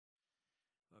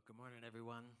Good morning,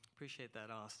 everyone. Appreciate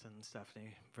that, Austin and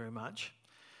Stephanie, very much.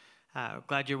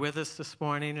 Glad you're with us this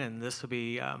morning, and this will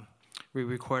be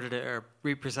re-recorded or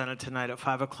represented tonight at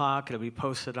 5 o'clock. It'll be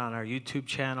posted on our YouTube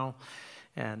channel,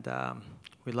 and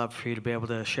we'd love for you to be able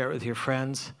to share it with your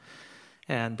friends.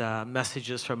 And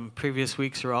messages from previous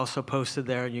weeks are also posted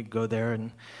there, and you can go there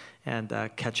and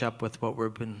catch up with what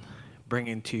we've been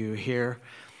bringing to you here.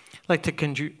 I'd like to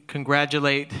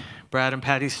congratulate Brad and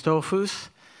Patty Stolfus,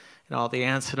 and all the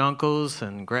aunts and uncles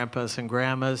and grandpas and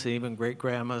grandmas, and even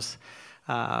great-grandmas.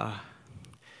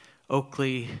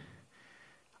 Oakley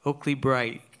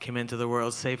Bright came into the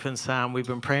world safe and sound. We've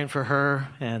been praying for her,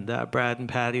 and Brad and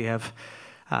Patty have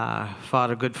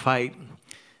fought a good fight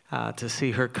to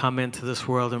see her come into this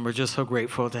world, and we're just so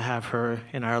grateful to have her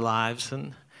in our lives,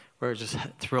 and we're just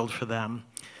thrilled for them.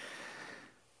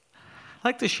 I'd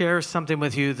like to share something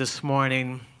with you this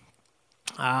morning.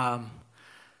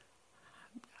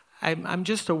 I'm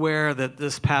just aware that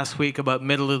this past week, about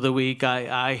middle of the week,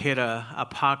 I hit a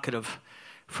pocket of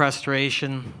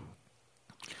frustration.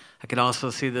 I could also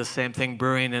see the same thing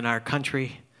brewing in our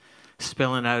country,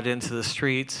 spilling out into the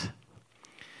streets.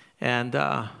 And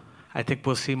I think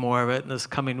we'll see more of it in this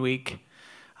coming week,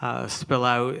 spill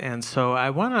out. And so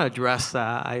I want to address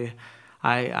that.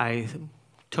 I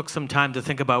took some time to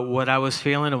think about what I was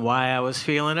feeling and why I was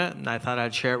feeling it, and I thought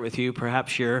I'd share it with you.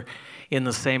 Perhaps you're in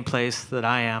the same place that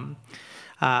I am.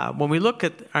 When we look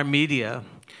at our media,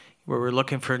 where we're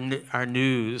looking for our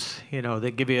news,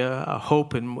 they give you a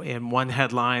hope in one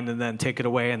headline and then take it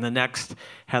away in the next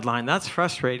headline. That's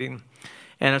frustrating.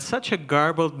 And it's such a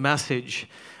garbled message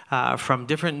from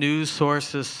different news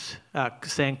sources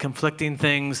saying conflicting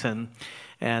things and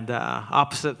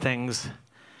opposite things.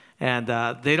 And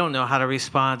they don't know how to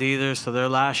respond either, so they're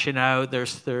lashing out.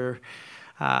 They're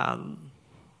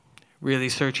really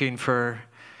searching for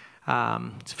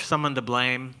someone to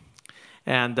blame.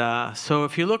 And so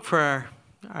if you look to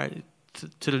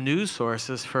the news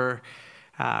sources for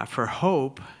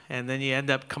hope, and then you end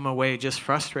up coming away just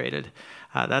frustrated.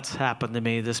 That's happened to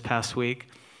me this past week.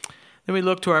 Then we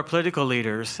look to our political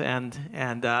leaders, and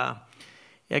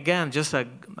again, just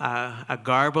a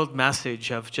garbled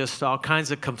message of just all kinds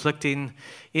of conflicting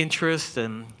interests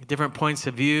and different points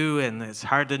of view, and it's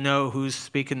hard to know who's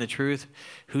speaking the truth,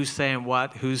 who's saying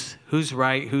what, who's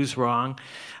right, who's wrong.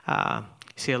 You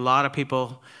see a lot of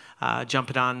people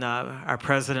jumping on our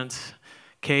president's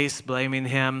case, blaming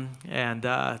him, and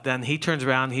then he turns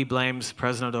around, he blames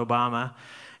President Obama,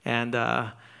 and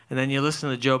then you listen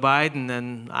to Joe Biden,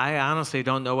 and I honestly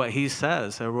don't know what he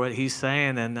says or what he's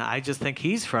saying, and I just think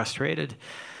he's frustrated.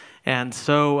 And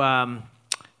so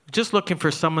just looking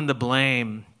for someone to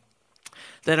blame.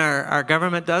 Then our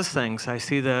government does things. I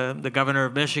see the governor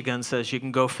of Michigan says you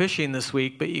can go fishing this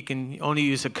week, but you can only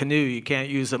use a canoe. You can't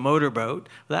use a motorboat.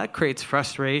 That creates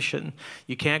frustration.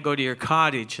 You can't go to your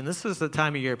cottage, and this is the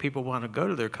time of year people want to go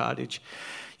to their cottage.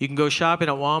 You can go shopping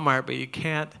at Walmart, but you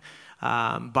can't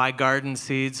buy garden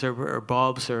seeds or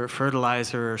bulbs or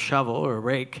fertilizer or shovel or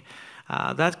rake.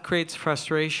 That creates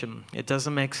frustration. It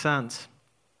doesn't make sense.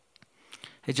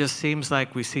 It just seems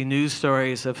like we see news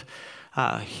stories of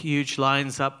huge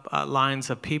lines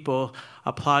of people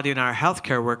applauding our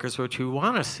healthcare workers, which we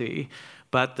want to see,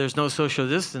 but there's no social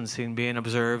distancing being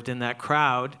observed in that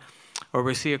crowd. Or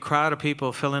we see a crowd of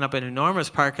people filling up an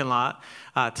enormous parking lot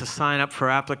to sign up for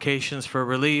applications for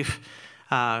relief.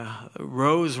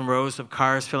 Rows and rows of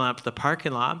cars filling up the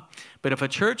parking lot. But if a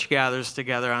church gathers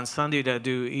together on Sunday to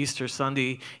do Easter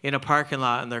Sunday in a parking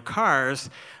lot in their cars,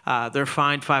 they're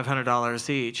fined $500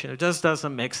 each. And it just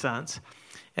doesn't make sense.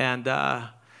 And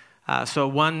so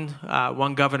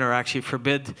one governor actually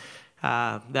forbid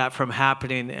that from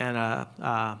happening, and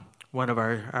one of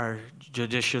our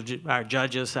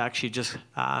judges actually just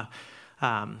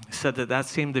said that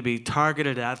seemed to be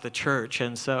targeted at the church.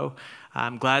 And so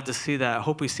I'm glad to see that. I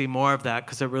hope we see more of that,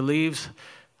 because it relieves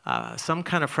some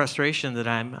kind of frustration that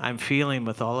I'm feeling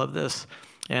with all of this,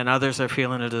 and others are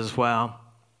feeling it as well.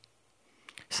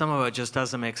 Some of it just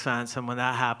doesn't make sense, and when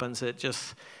that happens, it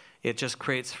just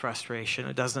creates frustration.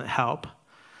 It doesn't help,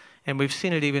 and we've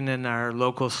seen it even in our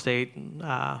local, state, and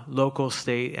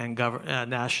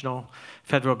national,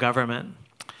 federal government.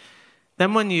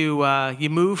 Then when you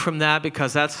move from that,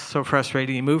 because that's so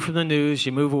frustrating, you move from the news,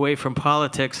 you move away from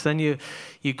politics, then you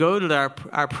go to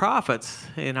our prophets.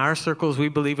 In our circles, we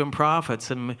believe in prophets,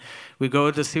 and we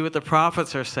go to see what the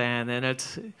prophets are saying, and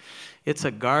it's a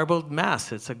garbled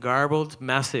mess. It's a garbled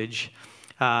message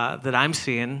that I'm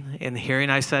seeing and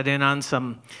hearing. I sat in on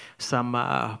some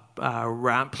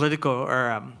political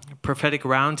or prophetic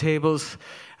roundtables,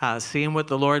 seeing what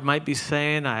the Lord might be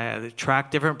saying. I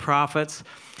tracked different prophets.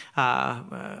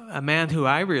 a man who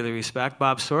I really respect,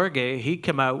 Bob Sorge, he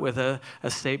came out with a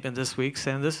statement this week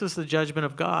saying this is the judgment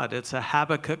of God. It's a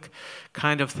Habakkuk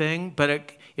kind of thing,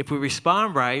 but if we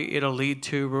respond right, it'll lead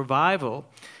to revival.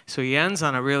 So he ends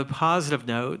on a really positive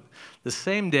note. The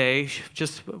same day,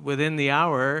 just within the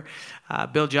hour,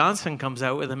 Bill Johnson comes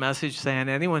out with a message saying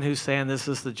anyone who's saying this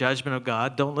is the judgment of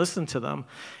God, don't listen to them.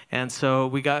 And so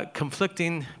we got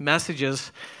conflicting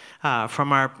messages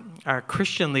from our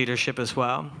Christian leadership as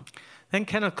well. Then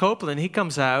Kenneth Copeland, he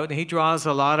comes out and he draws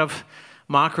a lot of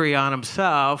mockery on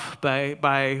himself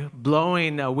by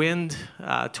blowing a wind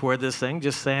toward this thing,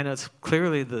 just saying it's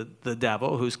clearly the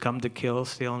devil who's come to kill,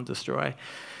 steal, and destroy.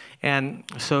 And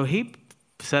so he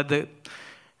said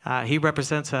that he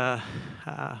represents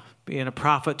being a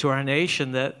prophet to our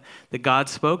nation, that God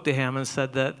spoke to him and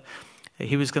said that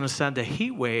he was going to send a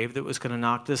heat wave that was going to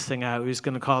knock this thing out. He was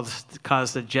going to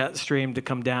cause the jet stream to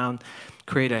come down,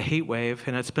 create a heat wave.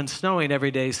 And it's been snowing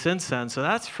every day since then, so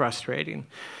that's frustrating.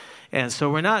 And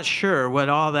so we're not sure what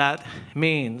all that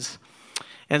means.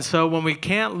 And so when we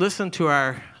can't listen to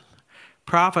our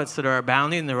prophets that are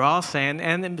abounding, they're all saying,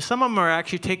 and some of them are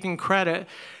actually taking credit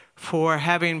for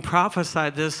having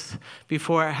prophesied this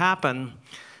before it happened.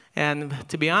 And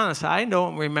to be honest, I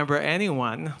don't remember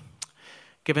anyone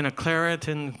giving a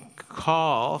clarion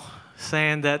call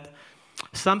saying that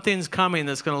something's coming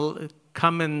that's going to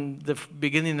come in the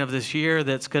beginning of this year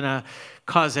that's going to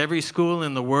cause every school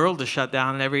in the world to shut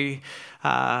down and every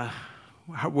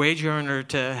wage earner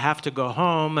to have to go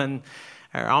home,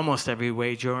 or almost every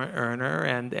wage earner,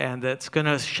 and that's going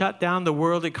to shut down the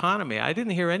world economy. I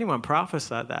didn't hear anyone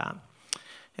prophesy that.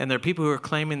 And there are people who are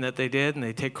claiming that they did, and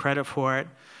they take credit for it.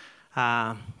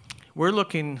 We're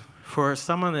looking for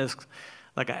someone that's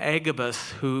like an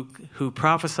Agabus who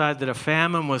prophesied that a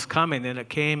famine was coming, and it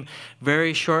came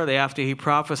very shortly after he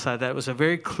prophesied that. It was a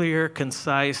very clear,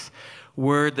 concise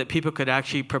word that people could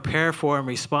actually prepare for and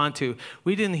respond to.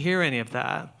 We didn't hear any of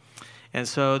that. And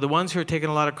so the ones who are taking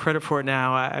a lot of credit for it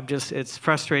now, it's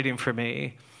frustrating for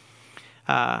me.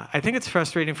 I think it's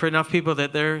frustrating for enough people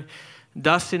that they're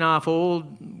dusting off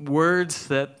old words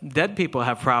that dead people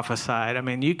have prophesied. I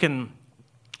mean, you can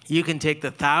take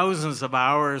the thousands of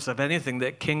hours of anything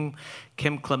that Kim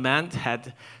Clement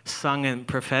had sung in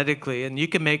prophetically, and you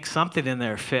can make something in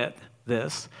there fit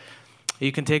this.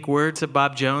 You can take words that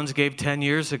Bob Jones gave 10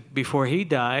 years before he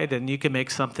died, and you can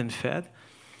make something fit.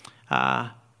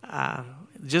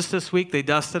 Just this week, they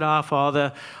dusted off all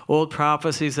the old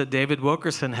prophecies that David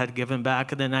Wilkerson had given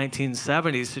back in the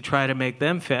 1970s to try to make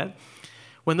them fit.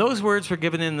 When those words were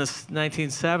given in the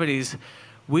 1970s,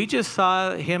 we just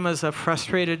saw him as a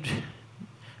frustrated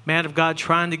man of God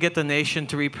trying to get the nation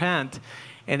to repent.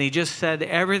 And he just said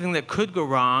everything that could go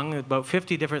wrong, about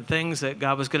 50 different things that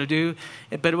God was going to do.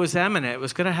 But it was imminent. It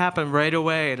was going to happen right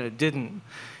away, and it didn't.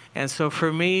 And so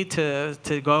for me to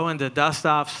go and to dust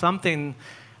off something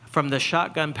from the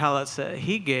shotgun pellets that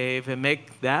he gave and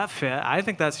make that fit, I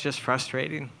think that's just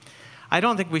frustrating. I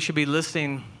don't think we should be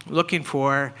looking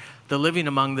for the living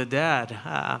among the dead.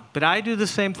 But I do the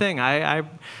same thing.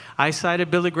 I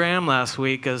cited Billy Graham last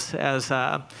week as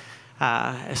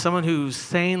someone who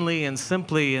sanely and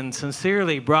simply and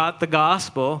sincerely brought the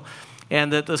gospel,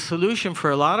 and that the solution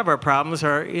for a lot of our problems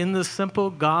are in the simple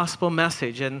gospel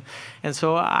message. And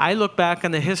so I look back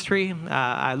in the history.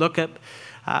 I look at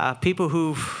people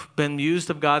who've been used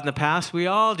of God in the past. We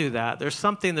all do that.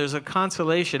 There's a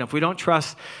consolation. If we don't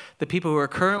trust the people who are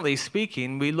currently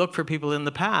speaking, we look for people in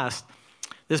the past.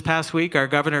 This past week, our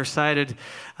governor cited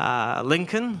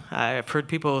Lincoln. I've heard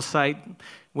people cite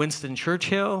Winston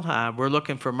Churchill. We're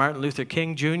looking for Martin Luther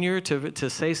King Jr. to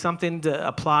say something that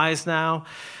applies now.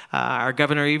 Our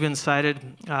governor even cited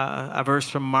a verse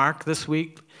from Mark this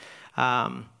week.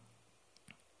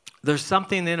 There's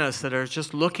something in us that are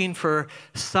just looking for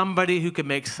somebody who can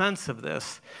make sense of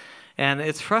this. And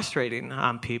it's frustrating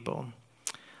on people.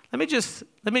 Let me just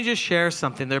share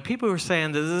something. There are people who are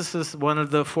saying that this is one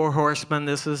of the four horsemen.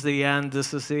 This is the end.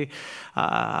 This is this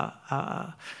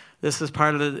is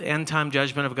part of the end time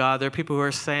judgment of God. There are people who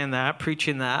are saying that,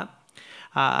 preaching that.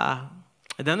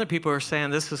 And then there are people who are saying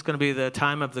this is going to be the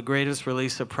time of the greatest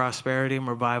release of prosperity and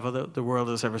revival that the world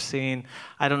has ever seen.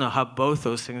 I don't know how both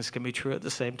those things can be true at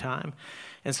the same time.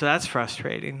 And so that's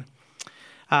frustrating.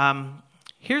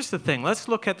 Here's the thing. Let's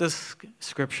look at this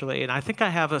scripturally. And I think I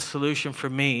have a solution for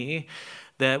me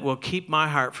that will keep my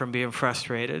heart from being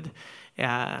frustrated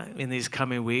in these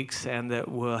coming weeks, and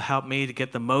that will help me to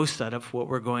get the most out of what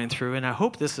we're going through. And I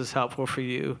hope this is helpful for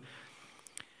you.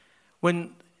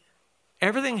 When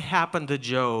everything happened to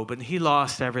Job, and he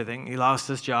lost everything. He lost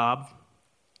his job,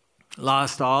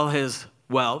 lost all his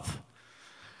wealth.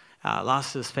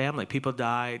 lost his family. People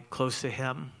died close to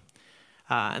him.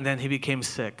 And then he became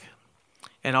sick.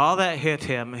 And all that hit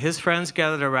him. His friends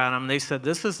gathered around him. They said,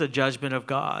 this is the judgment of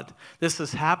God. This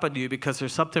has happened to you because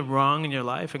there's something wrong in your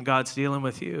life and God's dealing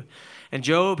with you. And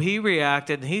Job, he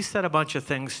reacted, and he said a bunch of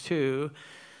things too.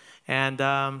 And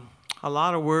a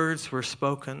lot of words were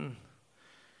spoken.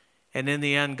 And in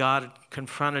the end, God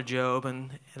confronted Job and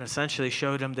essentially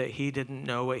showed him that he didn't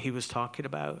know what he was talking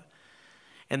about.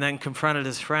 And then confronted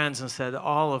his friends and said,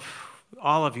 all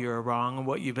of you are wrong, and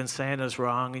what you've been saying is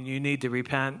wrong, and you need to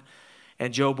repent.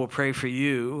 And Job will pray for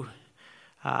you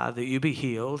that you be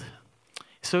healed.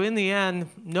 So in the end,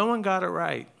 no one got it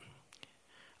right.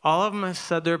 All of them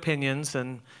said their opinions,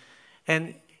 and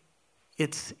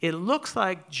it looks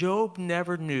like Job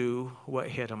never knew what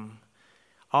hit him.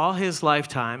 All his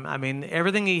lifetime, I mean,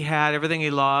 everything he had, everything he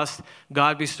lost,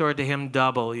 God restored to him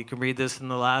double. You can read this in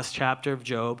the last chapter of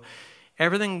Job.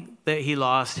 Everything that he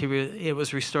lost, it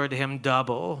was restored to him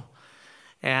double.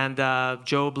 And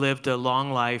Job lived a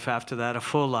long life after that, a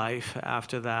full life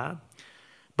after that.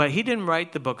 But he didn't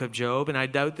write the book of Job, and I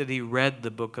doubt that he read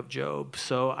the book of Job.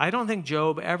 So I don't think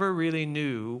Job ever really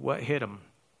knew what hit him.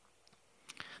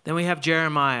 Then we have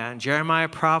Jeremiah, and Jeremiah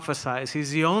prophesies.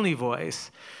 He's the only voice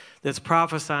that's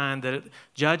prophesying that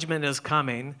judgment is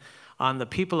coming on the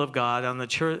people of God, on the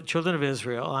children of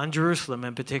Israel, on Jerusalem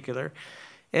in particular.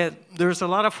 There's a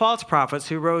lot of false prophets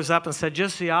who rose up and said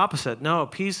just the opposite. No,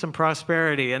 peace and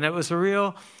prosperity. And it was a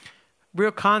real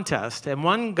contest. And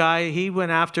one guy, he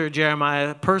went after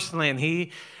Jeremiah personally, and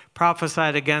he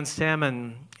prophesied against him,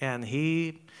 and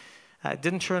he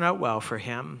didn't turn out well for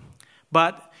him.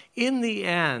 But in the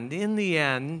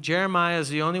end, Jeremiah is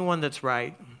the only one that's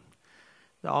right.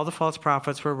 All the false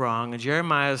prophets were wrong, and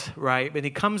Jeremiah's right. And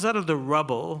he comes out of the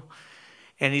rubble,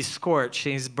 and he's scorched,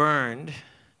 and he's burned.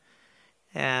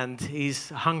 And he's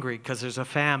hungry because there's a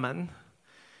famine,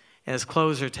 and his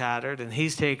clothes are tattered, and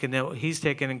he's taken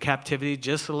in captivity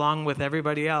just along with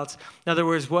everybody else. In other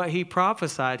words, what he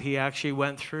prophesied, he actually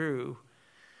went through.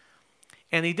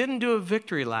 And he didn't do a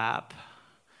victory lap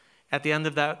at the end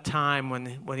of that time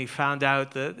when he found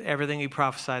out that everything he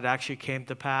prophesied actually came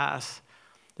to pass.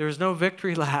 There was no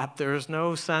victory lap. There was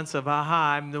no sense of,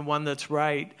 aha, I'm the one that's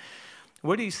right.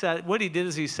 What he did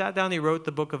is he sat down, he wrote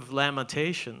the book of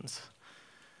Lamentations.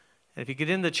 And if you get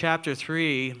into chapter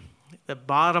 3, the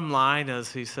bottom line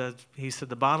is, he said,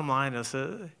 the bottom line is,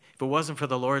 if it wasn't for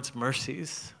the Lord's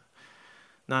mercies,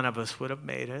 none of us would have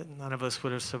made it. None of us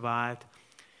would have survived.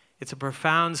 It's a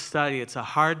profound study. It's a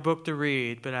hard book to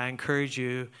read, but I encourage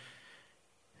you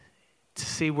to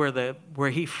see where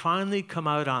he finally come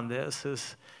out on this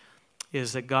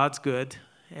is that God's good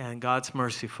and God's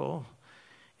merciful,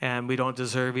 and we don't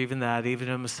deserve even that, even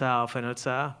himself. And it's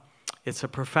a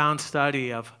profound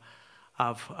study of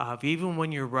even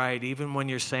when you're right, even when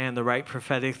you're saying the right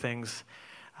prophetic things,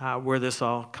 where this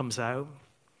all comes out.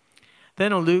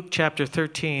 Then in Luke chapter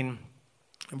 13,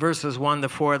 verses 1 to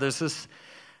 4, there's this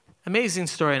amazing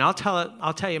story, and I'll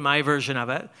tell you my version of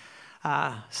it.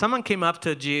 Someone came up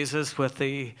to Jesus with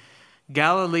the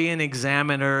Galilean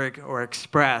Examiner or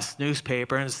Express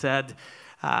newspaper and said,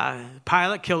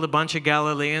 Pilate killed a bunch of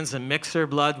Galileans and mixed their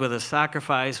blood with a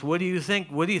sacrifice. What do you think?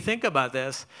 What do you think about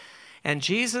this? And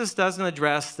Jesus doesn't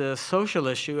address the social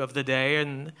issue of the day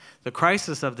and the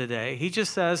crisis of the day. He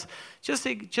just says,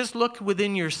 just look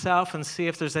within yourself and see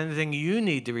if there's anything you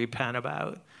need to repent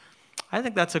about. I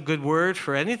think that's a good word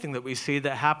for anything that we see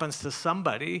that happens to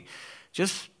somebody.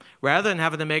 Just rather than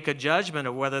having to make a judgment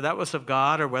of whether that was of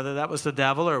God or whether that was the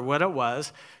devil or what it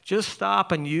was, just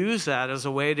stop and use that as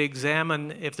a way to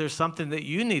examine if there's something that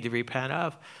you need to repent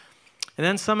of. And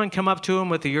then someone come up to him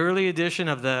with the early edition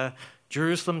of the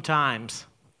Jerusalem Times.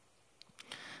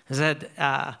 It said,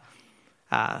 the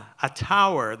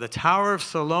Tower of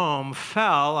Siloam,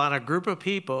 fell on a group of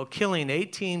people, killing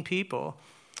 18 people.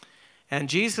 And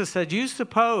Jesus said, you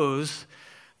suppose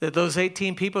that those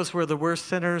 18 people were the worst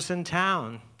sinners in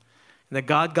town, and that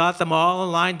God got them all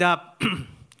lined up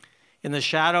in the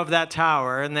shadow of that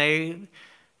tower, and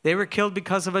they were killed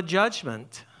because of a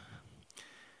judgment.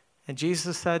 And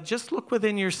Jesus said, just look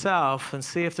within yourself and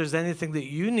see if there's anything that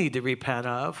you need to repent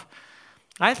of.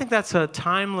 I think that's a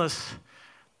timely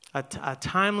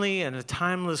and a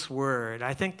timeless word.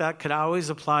 I think that could always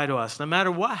apply to us. No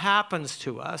matter what happens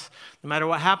to us, no matter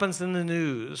what happens in the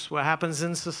news, what happens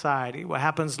in society, what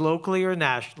happens locally or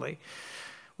nationally,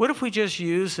 what if we just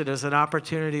use it as an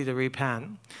opportunity to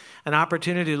repent? An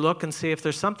opportunity to look and see if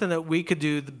there's something that we could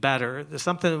do better. There's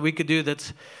something that we could do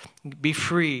that's be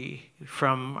free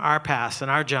from our past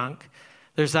and our junk.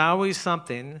 There's always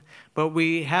something, but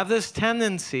we have this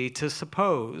tendency to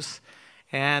suppose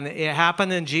And it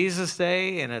happened in Jesus'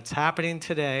 day, and it's happening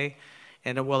today,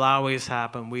 and it will always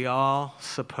happen. We all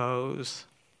suppose.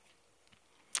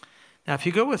 Now, if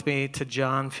you go with me to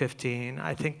John 15,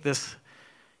 I think this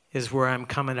is where I'm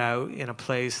coming out in a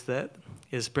place that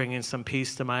is bringing some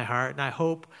peace to my heart, and I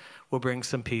hope will bring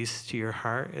some peace to your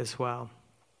heart as well.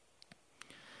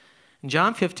 In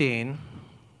John 15,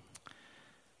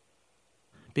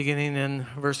 beginning in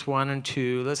verse 1 and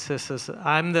 2, let's says,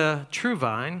 I'm the true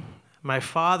vine. My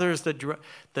Father is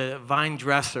the vine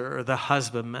dresser or the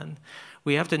husbandman.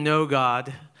 We have to know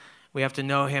God. We have to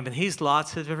know him. And he's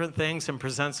lots of different things and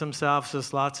presents himself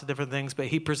as lots of different things. But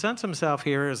he presents himself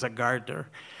here as a gardener,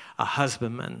 a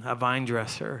husbandman, a vine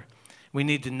dresser. We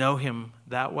need to know him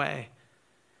that way.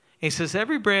 He says,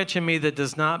 every branch in me that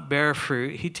does not bear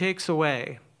fruit, he takes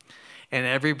away. And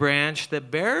every branch that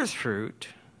bears fruit,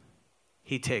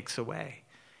 he takes away.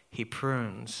 He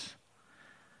prunes.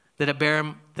 That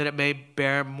it may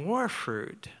bear more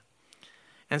fruit.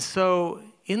 And so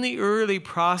in the early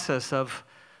process of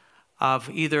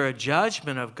either a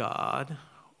judgment of God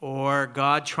or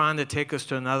God trying to take us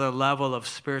to another level of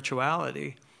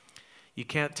spirituality, you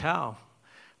can't tell.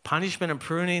 Punishment and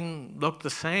pruning look the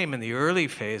same in the early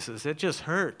phases. It just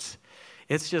hurts.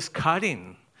 It's just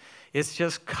cutting. It's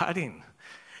just cutting.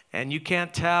 And you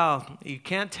can't tell. You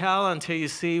can't tell until you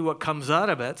see what comes out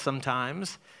of it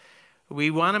sometimes. We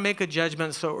want to make a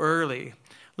judgment so early.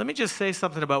 Let me just say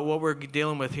something about what we're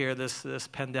dealing with here, this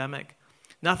pandemic.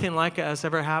 Nothing like it has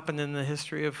ever happened in the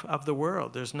history of the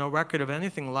world. There's no record of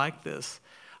anything like this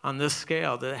on this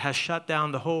scale that has shut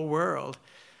down the whole world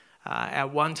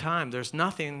at one time. There's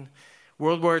nothing.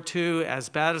 World War II, as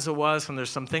bad as it was, and there's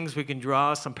some things we can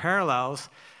draw, some parallels.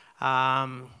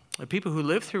 The people who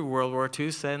lived through World War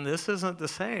II saying this isn't the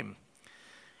same.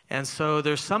 And so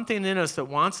there's something in us that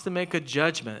wants to make a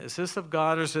judgment. Is this of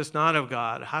God or is this not of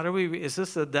God? Is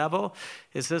this the devil?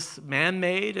 Is this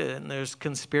man-made? And there's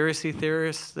conspiracy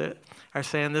theorists that are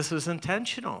saying this is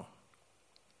intentional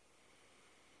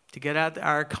to get at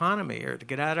our economy or to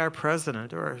get at our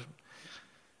president or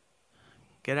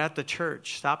get at the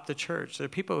church, stop the church. There are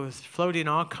people floating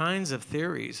all kinds of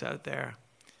theories out there.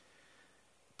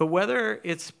 But whether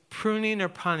it's pruning or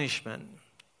punishment,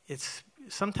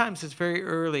 sometimes it's very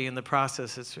early in the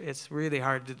process. It's really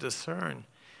hard to discern.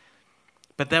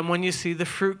 But then when you see the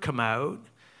fruit come out,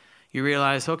 you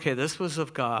realize, okay, this was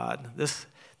of God.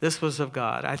 This was of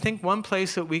God. I think one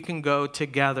place that we can go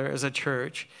together as a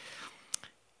church,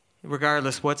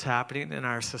 regardless what's happening in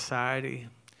our society,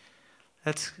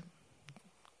 that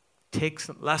takes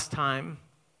less time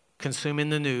consuming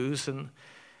the news and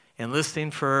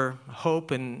listening for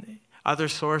hope in other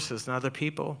sources and other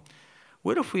people.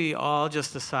 What if we all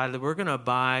just decided that we're going to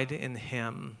abide in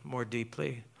him more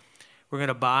deeply? We're going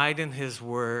to abide in his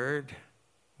word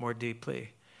more deeply.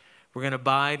 We're going to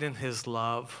abide in his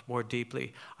love more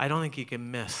deeply. I don't think you can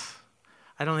miss.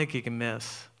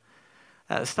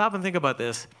 Stop and think about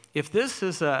this. If this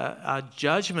is a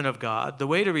judgment of God, the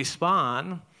way to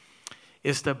respond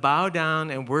is to bow down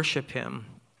and worship him.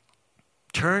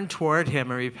 Turn toward him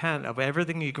and repent of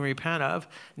everything you can repent of.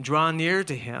 And draw near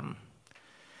to him.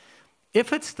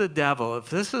 If it's the devil, if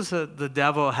this is the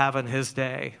devil having his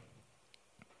day,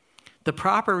 the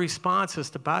proper response is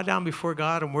to bow down before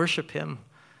God and worship him.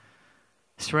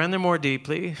 Surrender more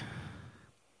deeply.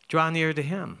 Draw near to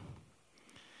him.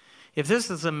 If this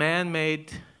is a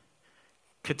man-made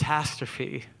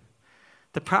catastrophe,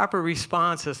 the proper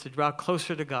response is to draw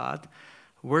closer to God,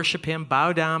 worship him,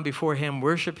 bow down before him,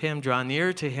 worship him, draw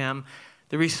near to him.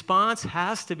 The response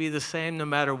has to be the same no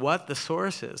matter what the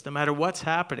source is, no matter what's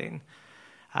happening.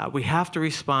 We have to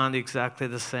respond exactly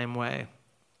the same way.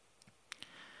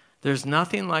 There's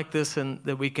nothing like this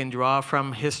that we can draw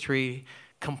from history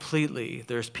completely.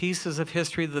 There's pieces of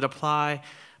history that apply,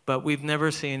 but we've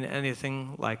never seen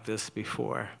anything like this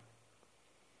before.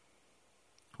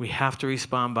 We have to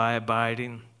respond by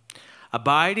abiding.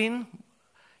 Abiding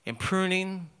and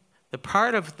pruning, the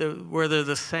part of where they're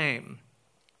the same,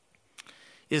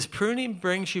 is pruning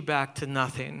brings you back to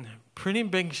nothing. Pruning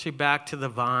brings you back to the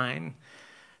vine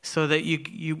so that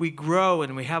we grow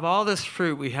and we have all this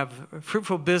fruit. We have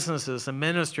fruitful businesses and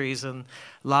ministries and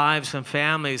lives and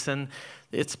families. And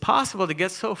it's possible to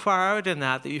get so far out in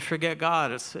that you forget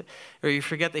God or you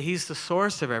forget that he's the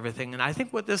source of everything. And I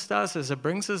think what this does is it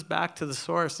brings us back to the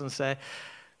source and say,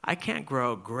 I can't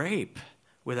grow a grape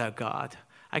without God.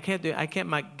 I can't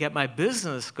get my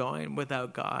business going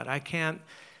without God. I can't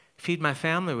feed my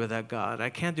family without God.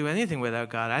 I can't do anything without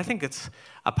God. I think it's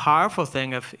a powerful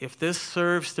thing if this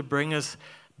serves to bring us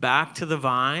back to the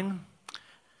vine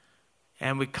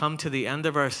and we come to the end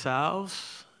of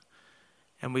ourselves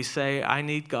and we say, I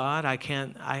need God. I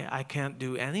can't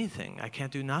do anything. I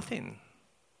can't do nothing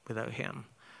without him.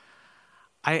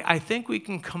 I think we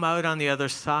can come out on the other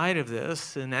side of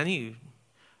this in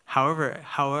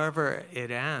however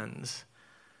it ends,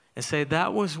 and say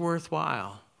that was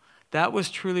worthwhile. That was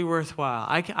truly worthwhile.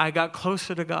 I got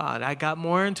closer to God. I got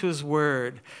more into his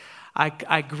word.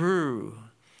 I grew.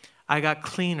 I got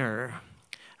cleaner.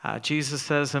 Jesus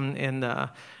says in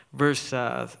verse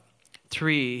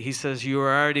 3, he says, you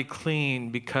are already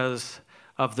clean because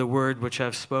of the word which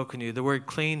I've spoken to you. The word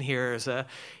clean here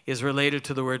is related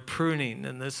to the word pruning,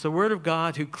 and it's the word of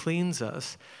God who cleans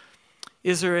us.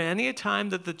 Is there any time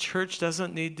that the church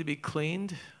doesn't need to be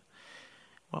cleaned?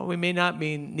 Well, we may not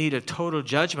need a total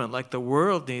judgment like the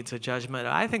world needs a judgment.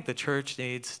 I think the church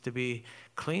needs to be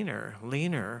cleaner,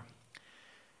 leaner.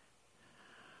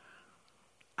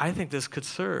 I think this could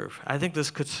serve. I think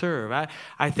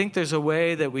there's a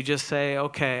way that we just say,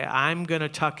 okay, I'm going to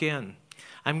tuck in.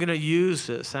 I'm going to use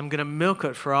this. I'm going to milk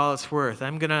it for all it's worth.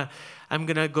 I'm going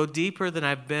to go deeper than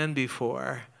I've been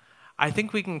before. I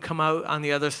think we can come out on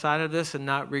the other side of this and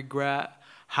not regret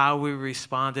how we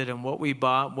responded and what we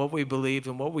bought, what we believed,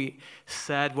 and what we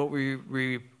said, what we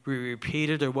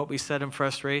repeated, or what we said in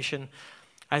frustration.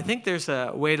 I think there's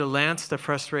a way to lance the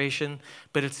frustration,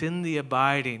 but it's in the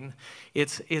abiding.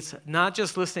 It's not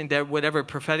just listening to whatever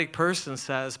prophetic person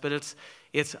says, but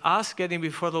it's us getting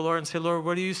before the Lord and say, Lord,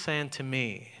 what are you saying to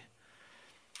me?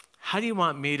 How do you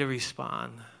want me to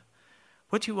respond?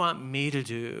 What do you want me to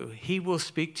do? He will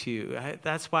speak to you.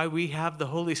 That's why we have the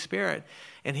Holy Spirit,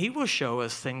 and he will show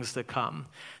us things to come.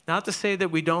 Not to say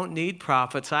that we don't need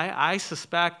prophets. I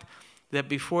suspect that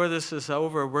before this is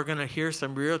over, we're going to hear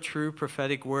some real, true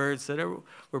prophetic words that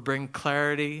will bring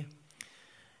clarity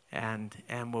and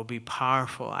will be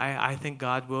powerful. I think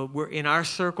God will. We're in our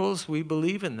circles, we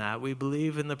believe in that. We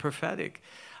believe in the prophetic.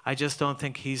 I just don't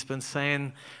think he's been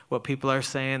saying what people are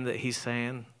saying that he's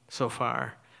saying so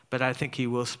far. But I think he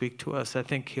will speak to us. I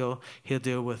think he'll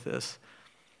deal with this.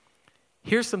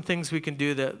 Here's some things we can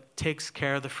do that takes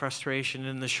care of the frustration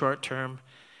in the short term,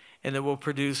 and that will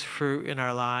produce fruit in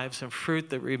our lives and fruit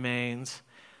that remains.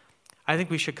 I think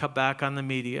we should cut back on the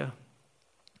media.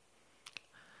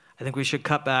 I think we should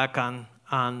cut back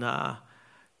on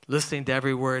listening to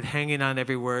every word, hanging on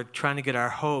every word, trying to get our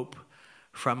hope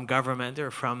from government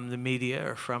or from the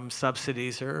media or from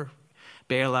subsidies or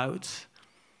bailouts.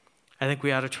 I think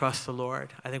we ought to trust the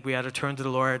Lord. I think we ought to turn to the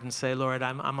Lord and say, Lord,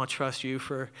 I'm going to trust you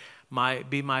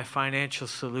be my financial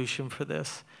solution for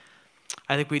this.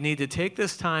 I think we need to take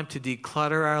this time to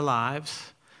declutter our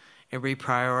lives and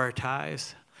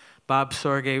reprioritize. Bob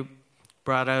Sorge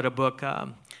brought out a book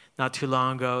not too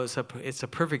long ago. It's a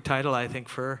perfect title, I think,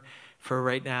 for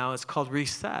right now. It's called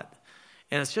Reset.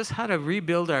 And it's just how to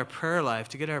rebuild our prayer life,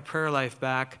 to get our prayer life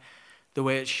back the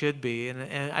way it should be.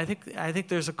 And I think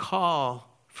there's a call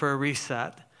for a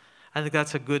reset. I think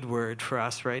that's a good word for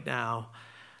us right now.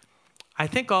 I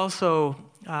think also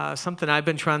something I've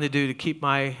been trying to do to keep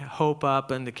my hope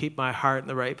up and to keep my heart in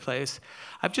the right place.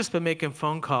 I've just been making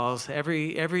phone calls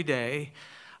every day.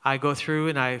 I go through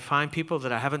and I find people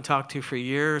that I haven't talked to for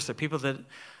years, or people that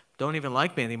don't even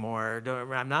like me anymore,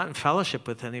 or I'm not in fellowship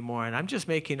with anymore, and I'm just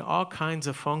making all kinds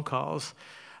of phone calls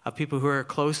of people who are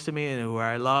close to me and who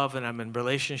I love and I'm in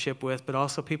relationship with, but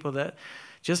also people that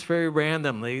just very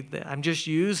randomly, I'm just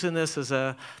using this as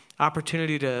a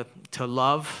opportunity to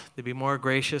love, to be more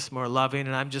gracious, more loving,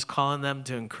 and I'm just calling them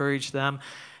to encourage them.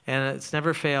 And it's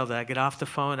never failed. I get off the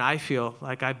phone, I feel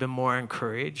like I've been more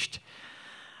encouraged.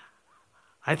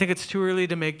 I think it's too early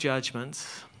to make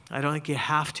judgments. I don't think you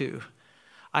have to.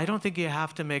 I don't think you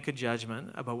have to make a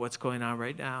judgment about what's going on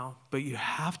right now, but you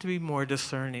have to be more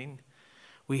discerning.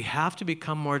 We have to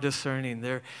become more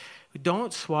discerning.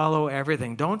 Don't swallow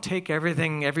everything. Don't take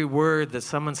everything, every word that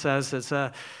someone says.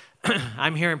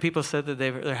 I'm hearing people say that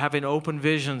they're having open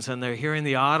visions and they're hearing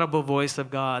the audible voice of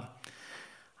God.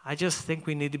 I just think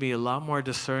we need to be a lot more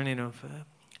discerning of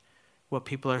what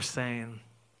people are saying.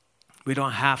 We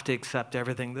don't have to accept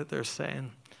everything that they're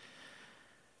saying.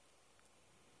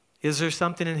 Is there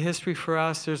something in history for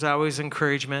us? There's always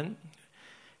encouragement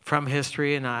from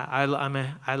history, and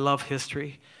I love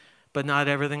history, but not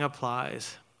everything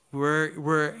applies.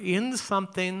 We're in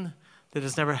something that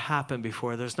has never happened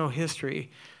before. There's no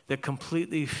history that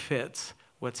completely fits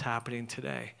what's happening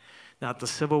today. Not the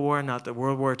Civil War, not the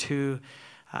World War II.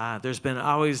 There's been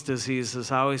always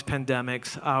diseases, always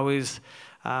pandemics, always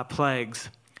plagues.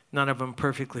 None of them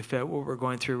perfectly fit what we're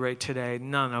going through right today.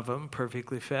 None of them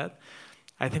perfectly fit.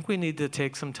 I think we need to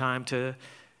take some time to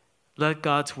let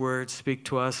God's word speak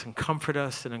to us and comfort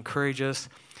us and encourage us.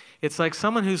 It's like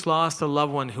someone who's lost a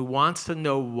loved one who wants to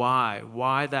know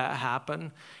why that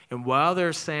happened. And while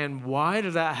they're saying, why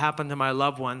did that happen to my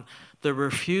loved one? They're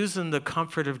refusing the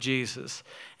comfort of Jesus.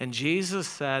 And Jesus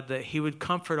said that he would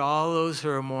comfort all those who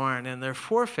are mourning, and they're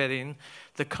forfeiting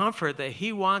the comfort that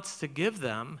he wants to give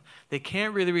them. They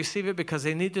can't really receive it because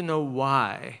they need to know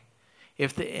why.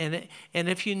 And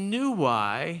if you knew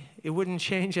why, it wouldn't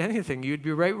change anything. You'd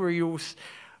be right where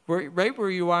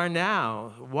you are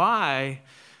now. Why?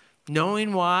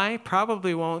 Knowing why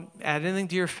probably won't add anything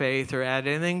to your faith or add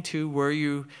anything to where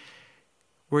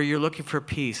you're looking for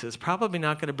peace. It's probably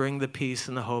not going to bring the peace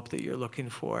and the hope that you're looking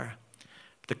for.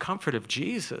 The comfort of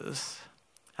Jesus,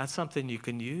 that's something you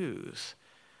can use.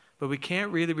 But we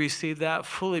can't really receive that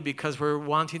fully because we're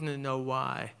wanting to know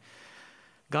why.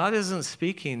 God isn't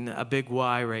speaking a big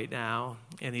why right now,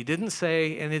 and he didn't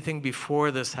say anything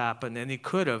before this happened, and he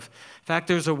could have. In fact,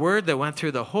 there's a word that went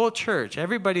through the whole church.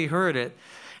 Everybody heard it,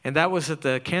 and that was that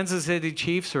the Kansas City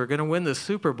Chiefs were going to win the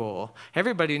Super Bowl.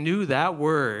 Everybody knew that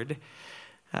word.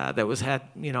 Had a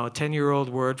 10-year-old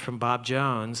word from Bob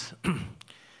Jones.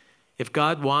 If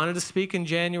God wanted to speak in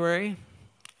January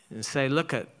and say,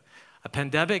 look, a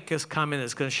pandemic is coming,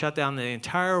 it's going to shut down the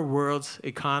entire world's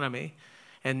economy,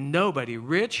 and nobody,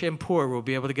 rich and poor, will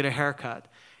be able to get a haircut.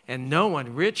 And no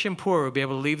one, rich and poor, will be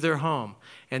able to leave their home.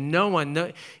 And no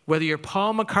one, whether you're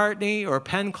Paul McCartney or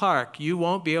Penn Clark, you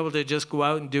won't be able to just go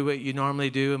out and do what you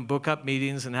normally do and book up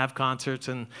meetings and have concerts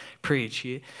and preach.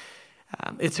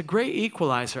 It's a great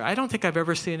equalizer. I don't think I've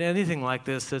ever seen anything like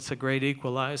this that's a great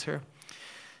equalizer.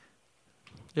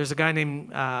 There's a guy named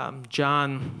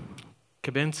John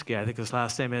Kabinski, I think his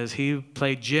last name is. He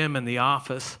played Jim in The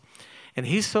Office. And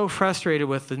he's so frustrated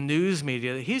with the news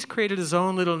media that he's created his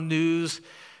own little news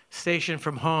station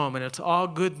from home, and it's all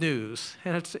good news.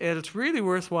 And it's really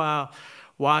worthwhile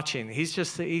watching. He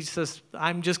says,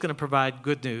 I'm just going to provide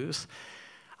good news.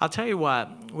 I'll tell you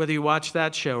what, whether you watch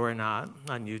that show or not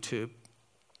on YouTube,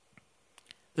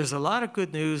 there's a lot of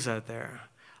good news out there.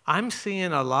 I'm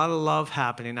seeing a lot of love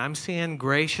happening. I'm seeing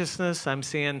graciousness. I'm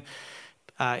seeing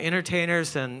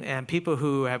entertainers and people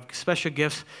who have special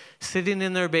gifts sitting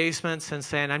in their basements and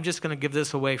saying, I'm just going to give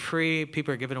this away free.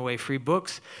 People are giving away free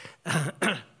books.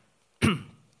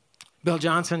 Bill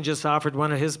Johnson just offered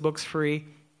one of his books free.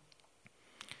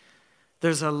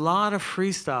 There's a lot of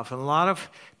free stuff and a lot of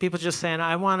people just saying,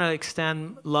 I want to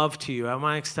extend love to you. I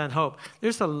want to extend hope.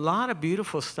 There's a lot of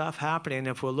beautiful stuff happening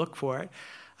if we'll look for it.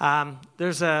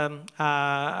 There's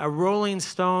a Rolling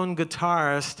Stone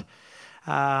guitarist,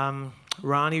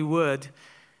 Ronnie Wood,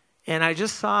 and I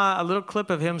just saw a little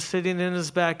clip of him sitting in his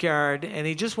backyard, and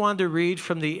he just wanted to read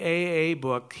from the AA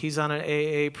book. He's on an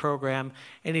AA program,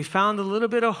 and he found a little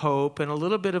bit of hope and a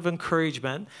little bit of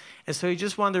encouragement, and so he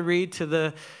just wanted to read to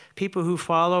the people who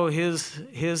follow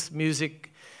his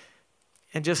music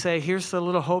and just say, here's the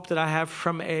little hope that I have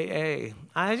from AA.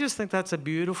 I just think that's a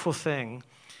beautiful thing,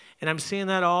 and I'm seeing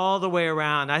that all the way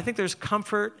around. I think there's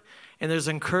comfort and there's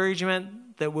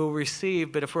encouragement that we'll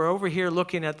receive, but if we're over here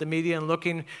looking at the media and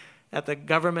looking at the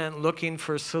government, looking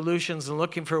for solutions and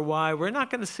looking for why, we're not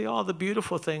going to see all the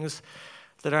beautiful things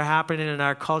that are happening in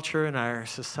our culture, in our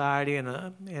society,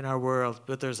 and in our world.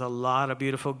 But there's a lot of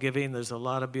beautiful giving. There's a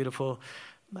lot of beautiful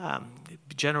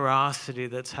generosity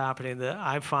that's happening that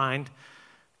I find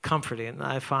comforting.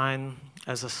 I find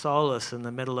as a solace in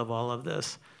the middle of all of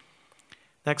this.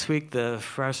 Next week, the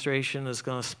frustration is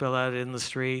going to spill out in the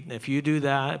street. And if you do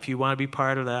that, if you want to be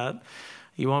part of that,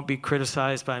 you won't be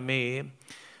criticized by me.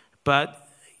 But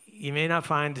you may not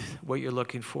find what you're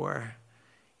looking for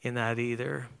in that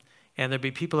either. And there'll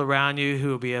be people around you who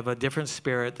will be of a different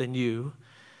spirit than you,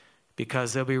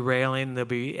 because they'll be railing, they'll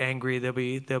be angry,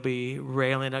 they'll be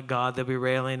railing at God, they'll be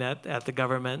railing at the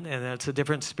government, and it's a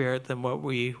different spirit than what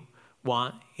we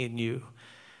want in you.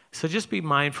 So just be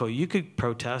mindful. You could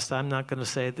protest. I'm not going to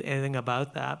say anything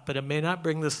about that, but it may not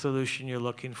bring the solution you're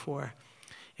looking for.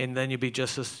 And then you'd be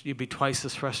twice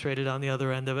as frustrated on the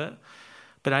other end of it.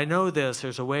 But I know this,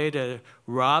 there's a way to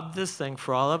rob this thing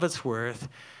for all of its worth.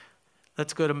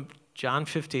 Let's go to John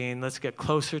 15. Let's get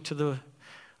closer to the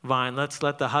vine. Let's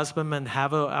let the husbandman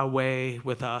have a way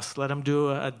with us. Let him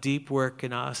do a deep work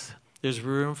in us. There's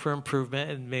room for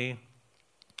improvement in me.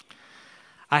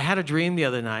 I had a dream the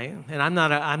other night, and I'm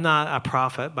not a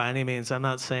prophet by any means. I'm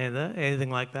not saying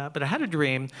anything like that. But I had a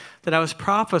dream that I was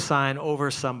prophesying over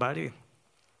somebody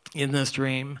in this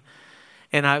dream.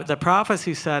 And the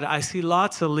prophecy said, I see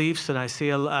lots of leaves, and I see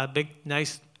a big,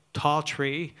 nice, tall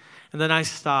tree. And then I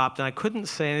stopped, and I couldn't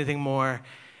say anything more.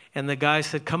 And the guy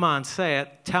said, come on, say it.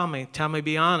 Tell me,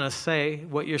 be honest. Say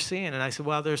what you're seeing. And I said,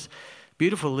 well, there's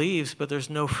beautiful leaves, but there's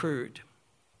no fruit.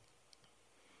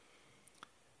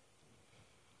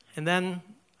 And then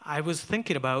I was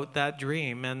thinking about that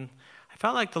dream, and I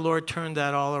felt like the Lord turned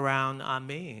that all around on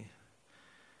me.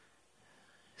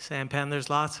 Saying, Pen, there's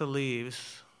lots of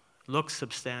leaves, looks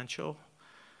substantial,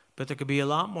 but there could be a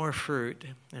lot more fruit,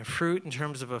 and fruit in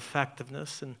terms of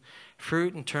effectiveness, and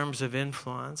fruit in terms of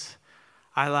influence.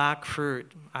 I lack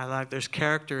fruit. There's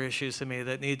character issues in me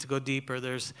that need to go deeper.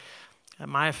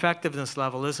 My effectiveness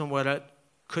level isn't what it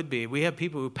could be. We have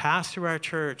people who pass through our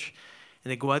church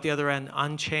and they go out the other end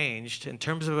unchanged. In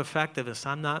terms of effectiveness,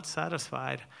 I'm not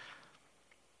satisfied.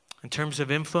 In terms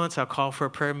of influence, I'll call for a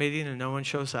prayer meeting and no one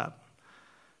shows up.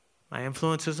 My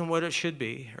influence isn't what it should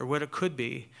be or what it could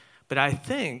be. But I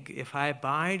think if I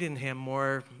abide in him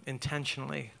more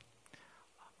intentionally,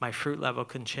 my fruit level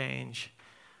can change.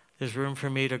 There's room for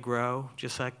me to grow,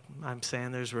 just like I'm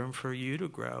saying there's room for you to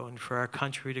grow and for our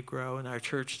country to grow and our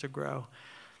church to grow.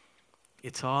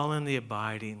 It's all in the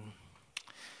abiding.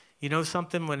 You know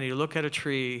something? When you look at a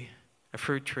tree, a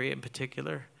fruit tree in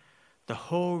particular, the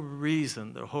whole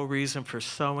reason for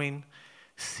sowing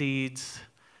seeds,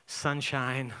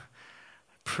 sunshine,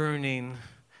 pruning,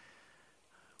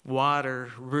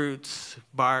 water, roots,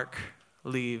 bark,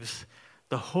 leaves,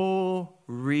 the whole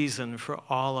reason for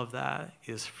all of that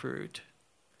is fruit.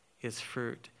 It's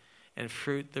fruit, and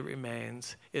fruit that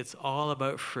remains. It's all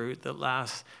about fruit that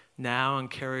lasts now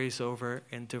and carries over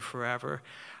into forever.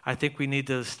 I think we need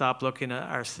to stop looking at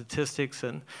our statistics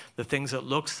and the things that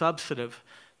look substantive.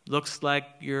 Looks like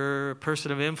you're a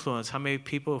person of influence. How many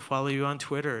people follow you on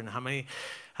Twitter and how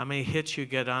many hits you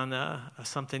get on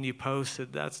something you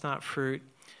posted. That's not fruit.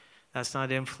 That's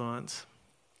not influence.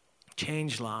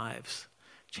 Change lives.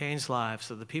 Change lives.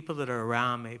 So the people that are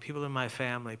around me, people in my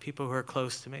family, people who are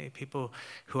close to me, people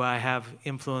who I have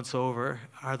influence over,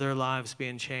 are their lives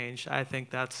being changed? I think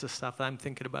that's the stuff I'm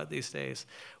thinking about these days.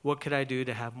 What could I do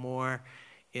to have more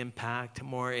impact,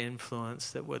 more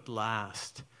influence that would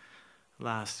last,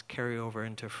 carry over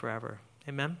into forever?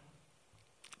 Amen?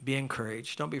 Be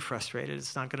encouraged. Don't be frustrated.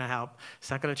 It's not going to help.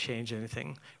 It's not going to change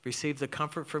anything. Receive the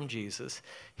comfort from Jesus.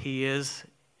 He is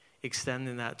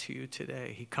extending that to you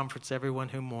today. He comforts everyone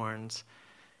who mourns.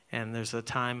 And there's a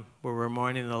time where we're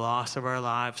mourning the loss of our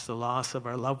lives, the loss of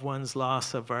our loved ones,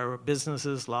 loss of our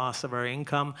businesses, loss of our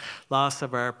income, loss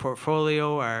of our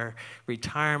portfolio, our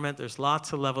retirement. There's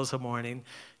lots of levels of mourning.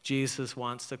 Jesus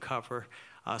wants to cover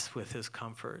us with his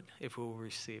comfort if we will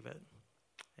receive it.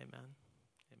 Amen.